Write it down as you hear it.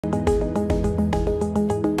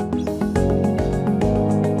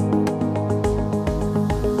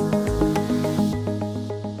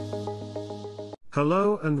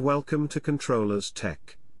Hello and welcome to Controllers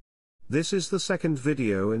Tech. This is the second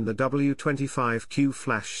video in the W25Q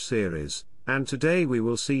FLASH series, and today we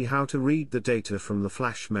will see how to read the data from the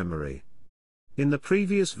flash memory. In the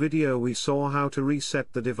previous video we saw how to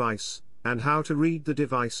reset the device, and how to read the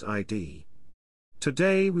device ID.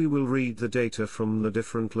 Today we will read the data from the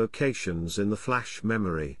different locations in the flash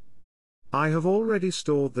memory. I have already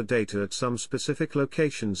stored the data at some specific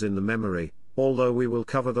locations in the memory, although we will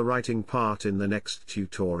cover the writing part in the next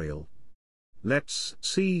tutorial. Let's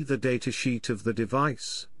see the datasheet of the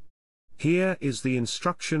device. Here is the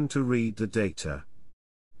instruction to read the data.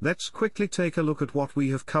 Let's quickly take a look at what we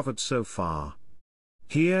have covered so far.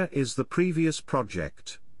 Here is the previous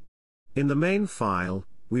project. In the main file,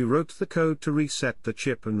 we wrote the code to reset the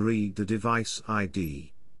chip and read the device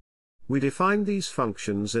ID. We defined these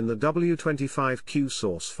functions in the W25Q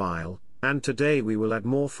source file, and today we will add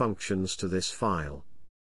more functions to this file.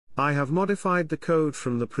 I have modified the code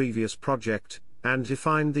from the previous project, and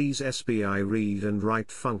defined these SBI read and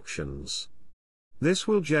write functions. This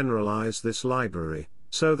will generalize this library,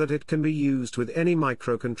 so that it can be used with any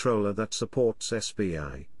microcontroller that supports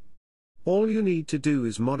SBI. All you need to do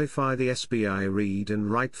is modify the SBI read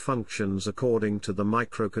and write functions according to the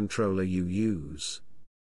microcontroller you use.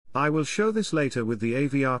 I will show this later with the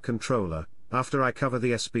AVR controller, after I cover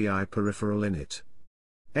the SBI peripheral in it.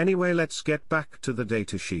 Anyway, let's get back to the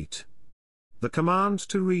datasheet. The command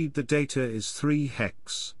to read the data is 3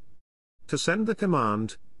 hex. To send the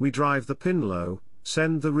command, we drive the pin low,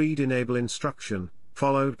 send the read enable instruction,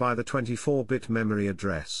 followed by the 24-bit memory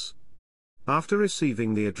address. After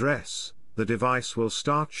receiving the address, the device will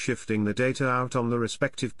start shifting the data out on the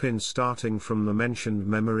respective pins starting from the mentioned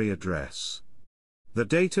memory address. The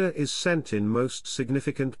data is sent in most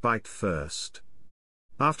significant byte first.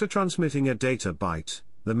 After transmitting a data byte,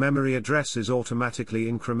 the memory address is automatically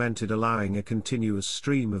incremented, allowing a continuous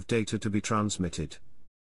stream of data to be transmitted.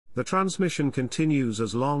 The transmission continues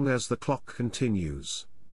as long as the clock continues.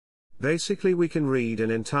 Basically, we can read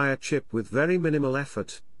an entire chip with very minimal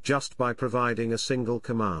effort, just by providing a single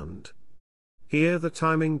command. Here the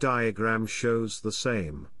timing diagram shows the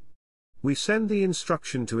same. We send the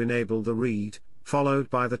instruction to enable the read, followed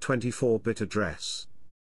by the 24-bit address.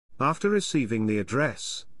 After receiving the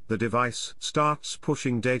address, the device starts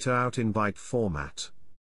pushing data out in byte format.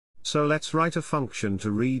 So let's write a function to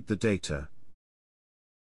read the data.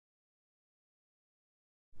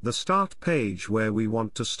 The start page where we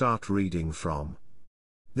want to start reading from.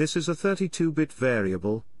 This is a 32-bit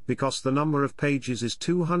variable, because the number of pages is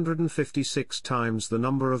 256 times the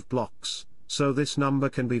number of blocks, so this number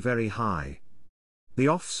can be very high. The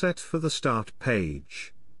offset for the start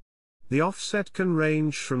page. The offset can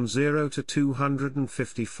range from 0 to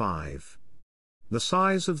 255. The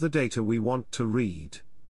size of the data we want to read.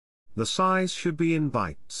 The size should be in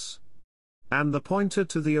bytes. And the pointer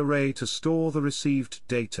to the array to store the received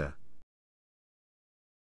data.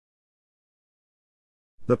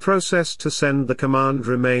 The process to send the command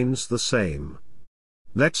remains the same.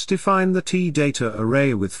 Let's define the T-data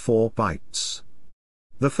array with 4 bytes.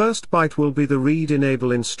 The first byte will be the read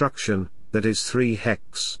enable instruction, that is 3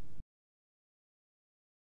 hex.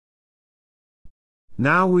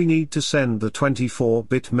 Now we need to send the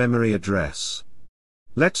 24-bit memory address.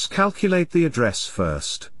 Let's calculate the address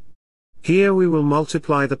first. Here we will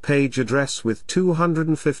multiply the page address with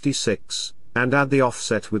 256, and add the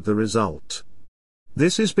offset with the result.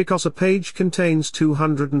 This is because a page contains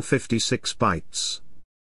 256 bytes.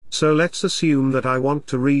 So let's assume that I want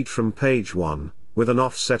to read from page 1, with an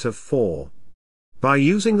offset of 4. By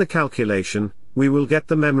using the calculation, we will get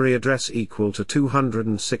the memory address equal to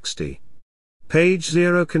 260. Page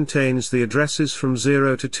 0 contains the addresses from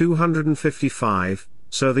 0 to 255,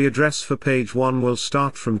 so the address for page 1 will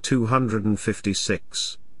start from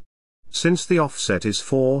 256. Since the offset is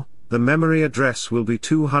 4, the memory address will be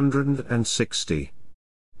 260.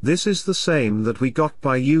 This is the same that we got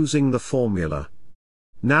by using the formula.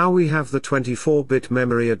 Now we have the 24-bit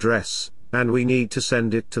memory address, and we need to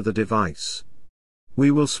send it to the device.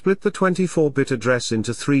 We will split the 24-bit address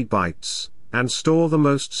into 3 bytes, and store the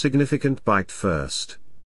most significant byte first.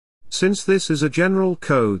 Since this is a general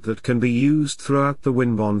code that can be used throughout the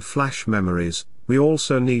Winbond flash memories, we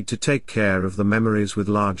also need to take care of the memories with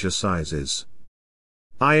larger sizes.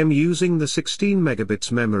 I am using the 16 megabits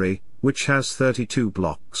memory, which has 32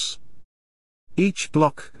 blocks. Each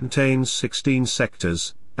block contains 16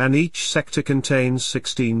 sectors, and each sector contains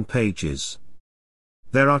 16 pages.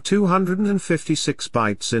 There are 256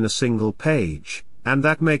 bytes in a single page, and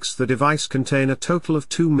that makes the device contain a total of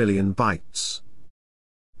 2 million bytes.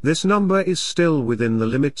 This number is still within the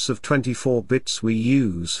limits of 24 bits we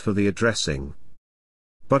use for the addressing.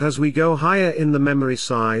 But as we go higher in the memory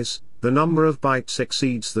size, the number of bytes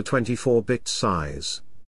exceeds the 24-bit size.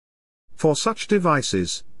 For such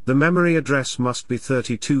devices, the memory address must be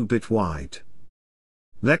 32-bit wide.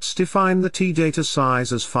 Let's define the T data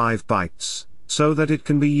size as 5 bytes, so that it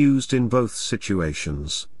can be used in both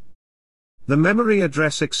situations. The memory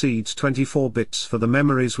address exceeds 24 bits for the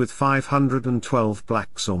memories with 512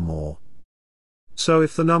 blocks or more. So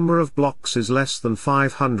if the number of blocks is less than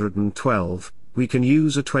 512, we can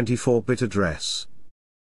use a 24-bit address.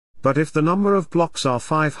 But if the number of blocks are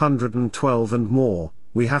 512 and more,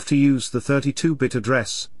 we have to use the 32-bit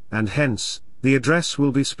address, and hence, the address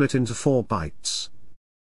will be split into 4 bytes.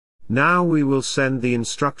 Now we will send the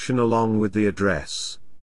instruction along with the address.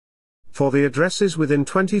 For the addresses within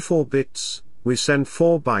 24 bits, we send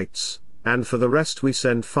 4 bytes, and for the rest we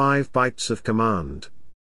send 5 bytes of command.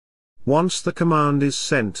 Once the command is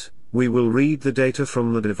sent, we will read the data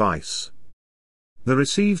from the device. The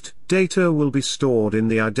received data will be stored in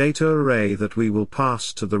the iData array that we will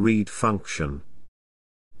pass to the read function.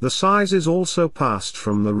 The size is also passed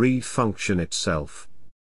from the read function itself.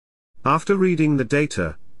 After reading the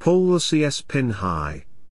data, pull the CS pin high.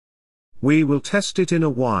 We will test it in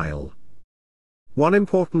a while. One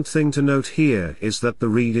important thing to note here is that the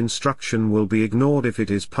read instruction will be ignored if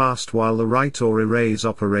it is passed while the write or erase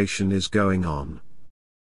operation is going on.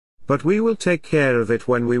 But we will take care of it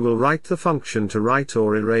when we will write the function to write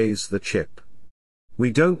or erase the chip.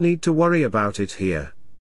 We don't need to worry about it here.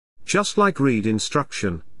 Just like read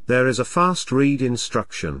instruction, there is a fast read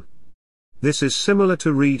instruction. This is similar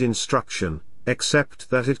to read instruction, except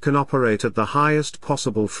that it can operate at the highest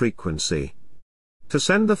possible frequency. To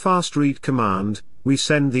send the fast read command, we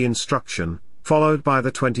send the instruction, followed by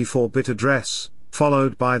the 24-bit address,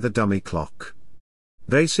 followed by the dummy clock.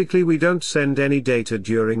 Basically we don't send any data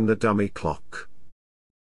during the dummy clock.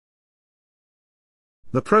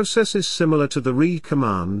 The process is similar to the read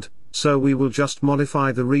command, so we will just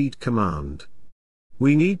modify the read command.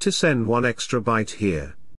 We need to send 1 extra byte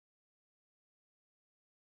here.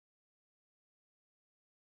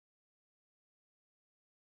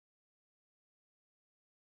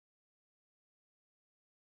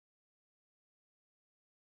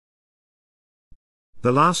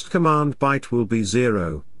 The last command byte will be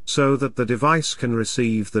 0, so that the device can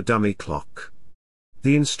receive the dummy clock.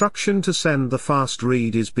 The instruction to send the fast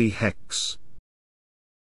read is B hex.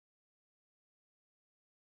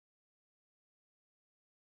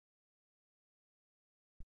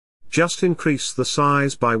 Just increase the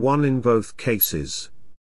size by 1 in both cases.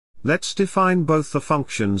 Let's define both the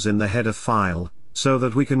functions in the header file, so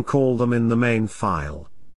that we can call them in the main file.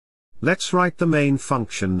 Let's write the main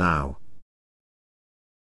function now.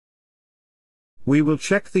 We will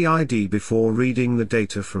check the ID before reading the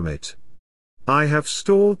data from it. I have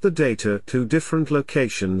stored the data to different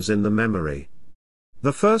locations in the memory.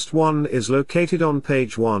 The first one is located on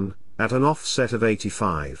page 1, at an offset of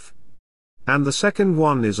 85. And the second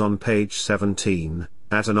one is on page 17,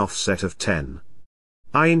 at an offset of 10.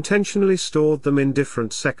 I intentionally stored them in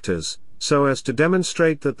different sectors, so as to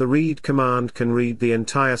demonstrate that the read command can read the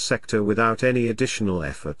entire sector without any additional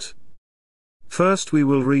effort. First we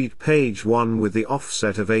will read page 1 with the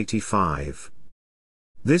offset of 85.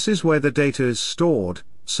 This is where the data is stored,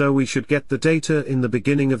 so we should get the data in the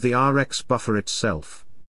beginning of the RX buffer itself.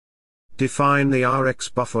 Define the RX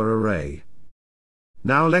buffer array.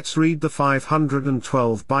 Now let's read the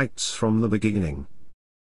 512 bytes from the beginning.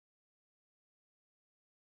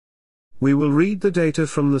 We will read the data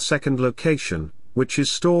from the second location, which is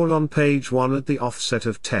stored on page 1 at the offset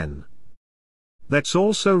of 10. Let's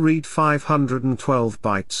also read 512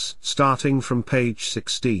 bytes, starting from page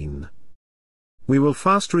 16. We will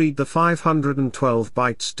fast read the 512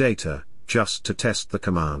 bytes data, just to test the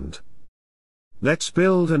command. Let's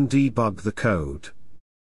build and debug the code.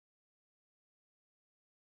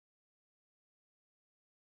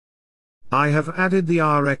 I have added the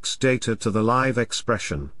RX data to the live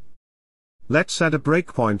expression. Let's add a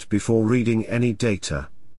breakpoint before reading any data.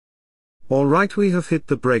 Alright, we have hit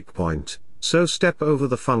the breakpoint. So step over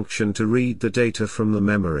the function to read the data from the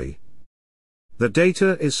memory. The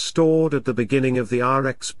data is stored at the beginning of the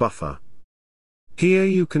RX buffer. Here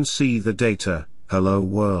you can see the data, hello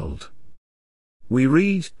world. We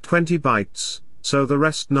read 20 bytes, so the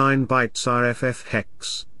rest 9 bytes are FF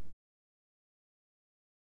hex.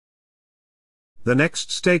 The next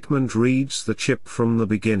statement reads the chip from the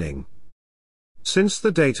beginning. Since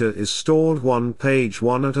the data is stored on page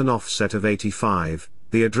 1 at an offset of 85,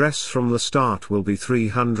 the address from the start will be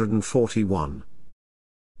 341.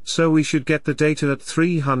 So we should get the data at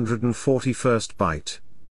 341st byte.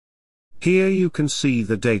 Here you can see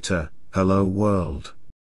the data, hello world.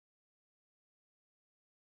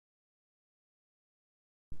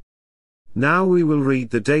 Now we will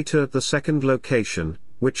read the data at the second location,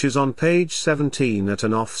 which is on page 17 at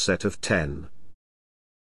an offset of 10.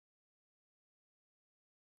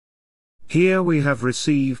 Here we have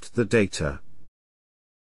received the data.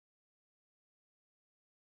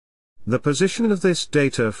 The position of this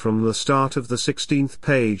data from the start of the 16th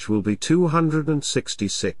page will be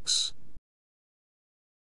 266.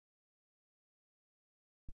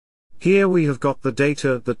 Here we have got the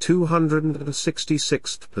data at the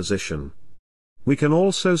 266th position. We can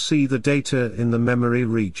also see the data in the memory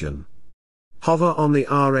region. Hover on the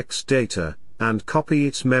RX data, and copy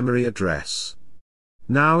its memory address.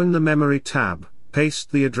 Now in the Memory tab,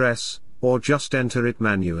 paste the address, or just enter it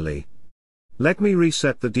manually. Let me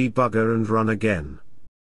reset the debugger and run again.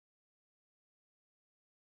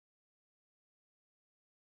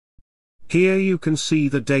 Here you can see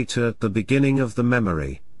the data at the beginning of the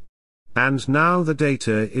memory. And now the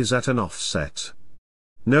data is at an offset.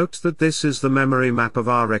 Note that this is the memory map of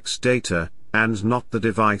RX data, and not the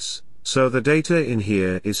device, so the data in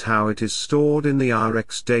here is how it is stored in the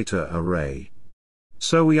RX data array.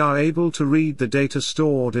 So we are able to read the data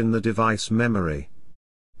stored in the device memory.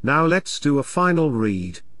 Now let's do a final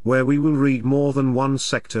read, where we will read more than one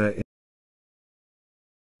sector.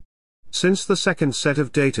 Since the second set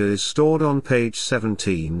of data is stored on page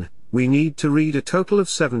 17, we need to read a total of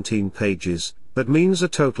 17 pages, that means a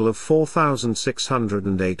total of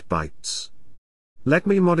 4608 bytes. Let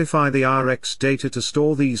me modify the RX data to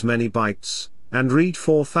store these many bytes, and read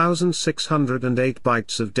 4608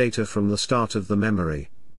 bytes of data from the start of the memory.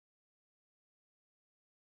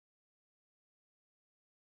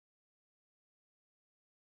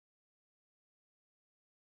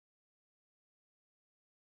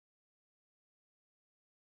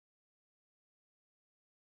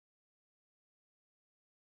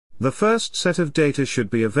 The first set of data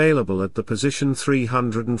should be available at the position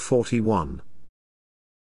 341.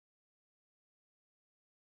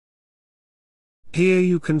 Here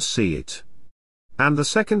you can see it. And the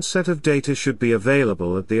second set of data should be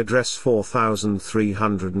available at the address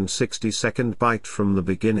 4362nd byte from the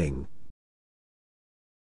beginning.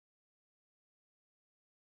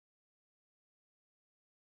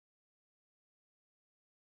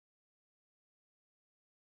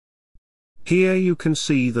 Here you can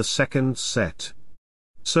see the second set.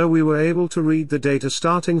 So we were able to read the data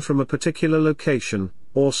starting from a particular location,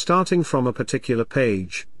 or starting from a particular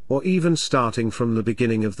page, or even starting from the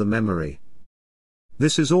beginning of the memory.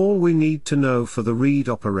 This is all we need to know for the read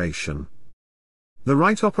operation. The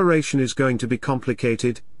write operation is going to be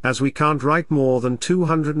complicated, as we can't write more than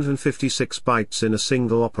 256 bytes in a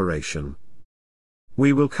single operation.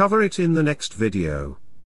 We will cover it in the next video.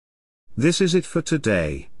 This is it for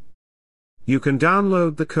today. You can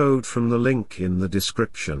download the code from the link in the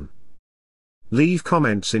description. Leave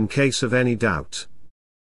comments in case of any doubt.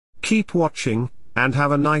 Keep watching, and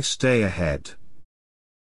have a nice day ahead.